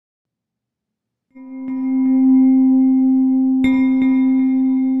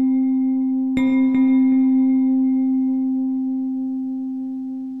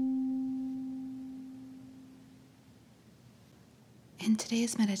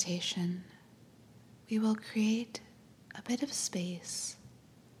meditation, we will create a bit of space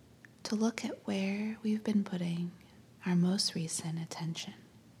to look at where we've been putting our most recent attention.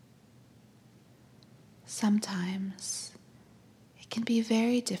 Sometimes it can be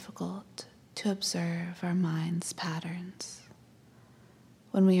very difficult to observe our mind's patterns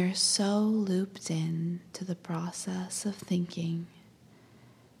when we are so looped in to the process of thinking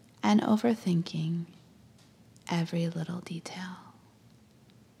and overthinking every little detail.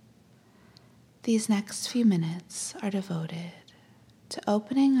 These next few minutes are devoted to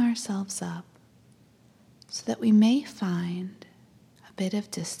opening ourselves up so that we may find a bit of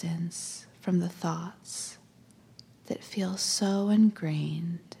distance from the thoughts that feel so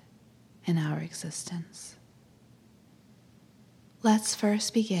ingrained in our existence. Let's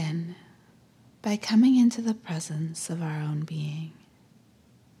first begin by coming into the presence of our own being.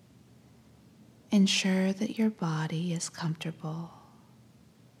 Ensure that your body is comfortable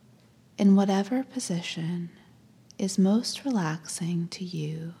in whatever position is most relaxing to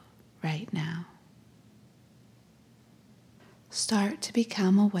you right now. Start to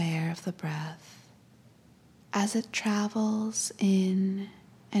become aware of the breath as it travels in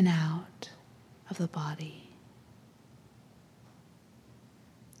and out of the body.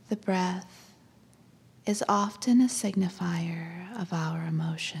 The breath is often a signifier of our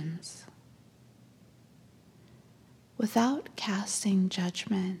emotions. Without casting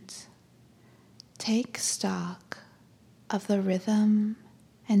judgment, take stock of the rhythm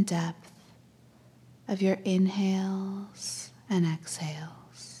and depth of your inhales and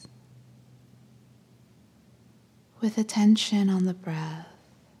exhales. With attention on the breath,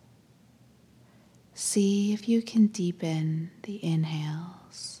 see if you can deepen the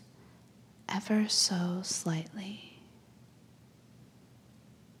inhales ever so slightly,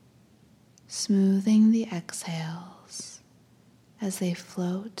 smoothing the exhales as they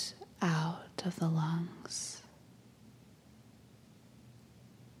float out of the lungs.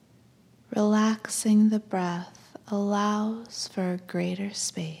 Relaxing the breath allows for a greater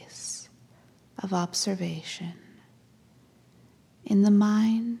space of observation in the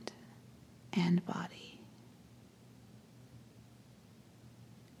mind and body.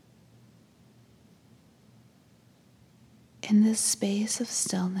 In this space of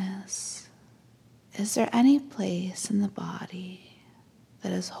stillness, is there any place in the body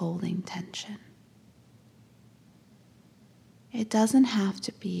that is holding tension? It doesn't have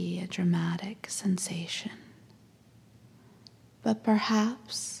to be a dramatic sensation, but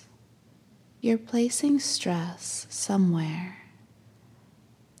perhaps you're placing stress somewhere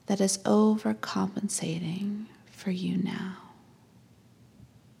that is overcompensating for you now.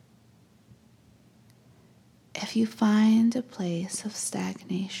 If you find a place of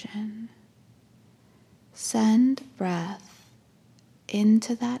stagnation, send breath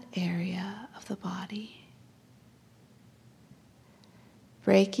into that area of the body,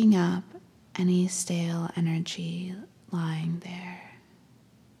 breaking up any stale energy lying there.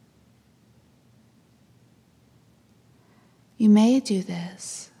 You may do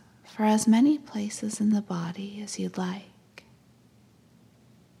this for as many places in the body as you'd like,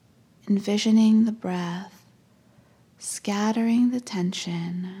 envisioning the breath scattering the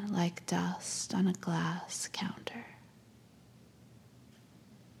tension like dust on a glass counter.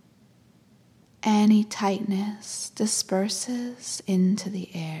 Any tightness disperses into the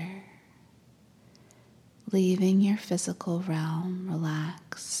air, leaving your physical realm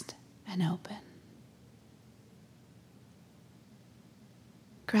relaxed and open.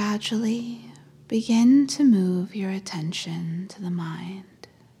 Gradually begin to move your attention to the mind.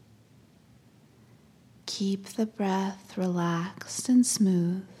 Keep the breath relaxed and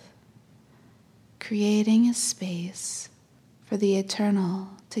smooth, creating a space for the eternal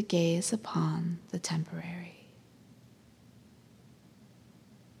to gaze upon the temporary.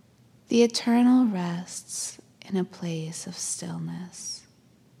 The eternal rests in a place of stillness,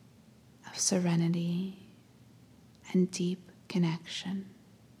 of serenity, and deep connection.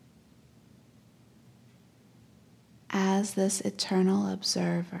 As this eternal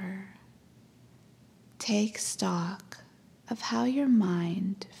observer, take stock of how your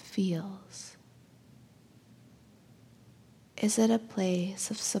mind feels. Is it a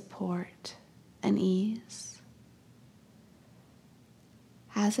place of support and ease?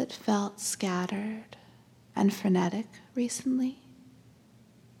 Has it felt scattered and frenetic recently?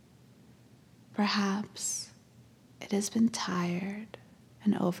 Perhaps it has been tired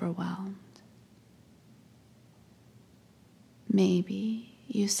and overwhelmed. Maybe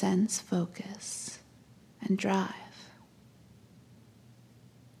you sense focus and drive.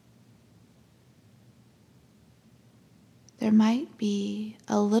 there might be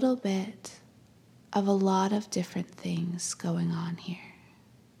a little bit of a lot of different things going on here.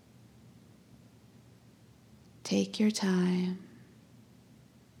 Take your time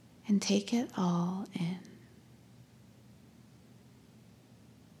and take it all in.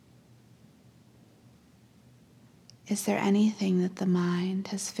 Is there anything that the mind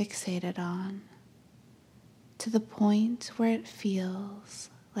has fixated on to the point where it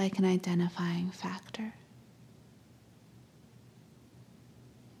feels like an identifying factor?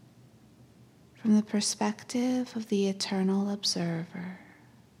 From the perspective of the eternal observer,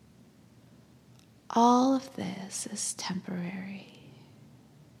 all of this is temporary.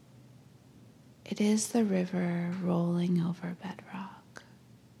 It is the river rolling over bedrock.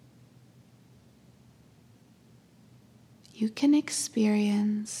 You can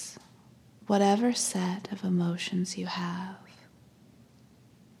experience whatever set of emotions you have,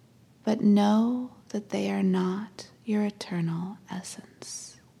 but know that they are not your eternal essence.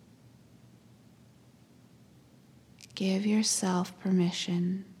 Give yourself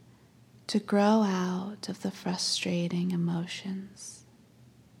permission to grow out of the frustrating emotions.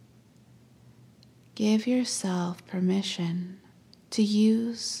 Give yourself permission to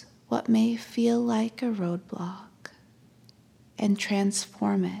use what may feel like a roadblock and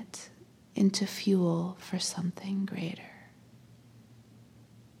transform it into fuel for something greater.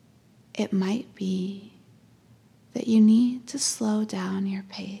 It might be that you need to slow down your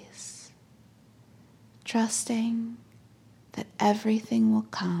pace, trusting that everything will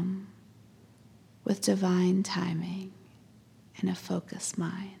come with divine timing and a focused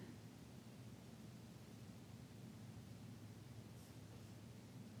mind.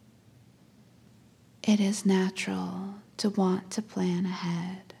 It is natural to want to plan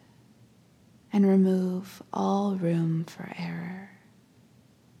ahead and remove all room for error.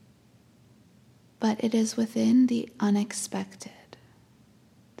 But it is within the unexpected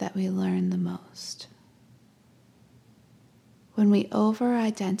that we learn the most. When we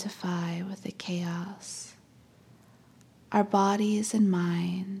over-identify with the chaos, our bodies and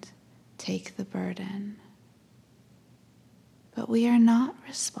mind take the burden. But we are not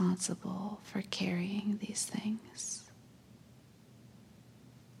responsible for carrying these things.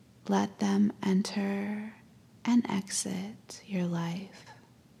 Let them enter and exit your life,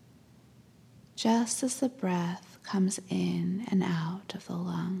 just as the breath comes in and out of the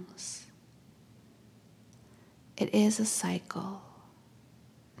lungs. It is a cycle,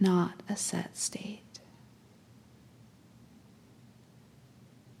 not a set state.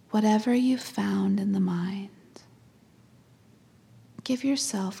 Whatever you found in the mind, give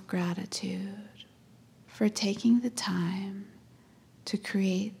yourself gratitude for taking the time to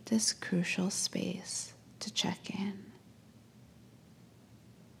create this crucial space to check in.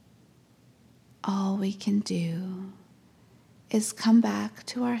 All we can do is come back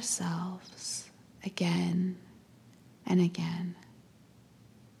to ourselves again and again.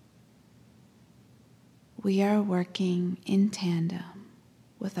 We are working in tandem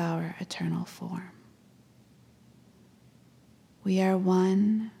with our eternal form. We are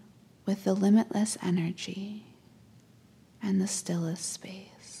one with the limitless energy and the stillest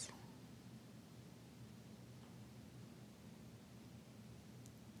space.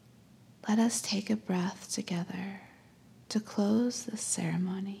 Let us take a breath together to close this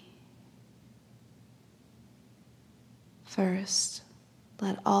ceremony. First,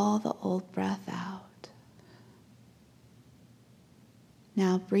 let all the old breath out.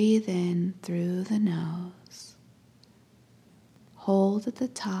 Now breathe in through the nose. Hold at the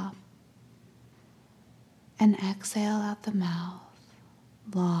top and exhale out the mouth,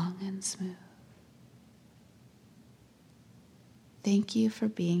 long and smooth. Thank you for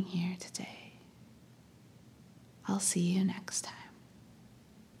being here today. I'll see you next time.